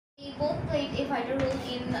both played a vital role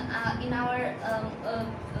in our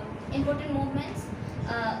important movements.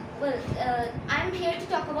 I'm here to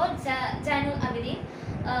talk about Joynal Abedin.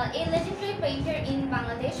 A legendary painter in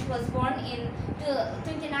Bangladesh was born in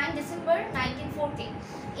 29 December 1940.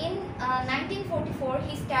 In 1944,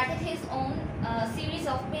 he started his own series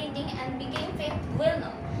of painting and became well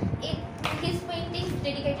known. His paintings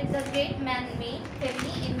dedicated the great man-made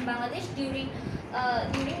family in Bangladesh during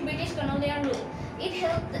British colonial rule. It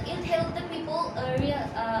helped the people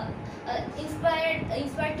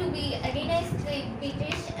inspired to be against the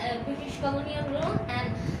British colonial rule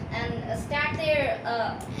and start their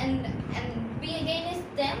and be against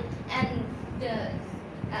them and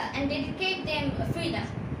dedicate them freedom.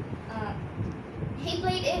 Uh, he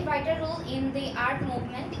played a vital role in the art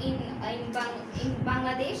movement in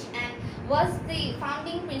Bangladesh and was the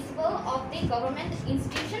founding principal of the government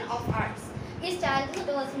institution of arts. His childhood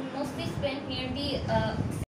was mostly spent near the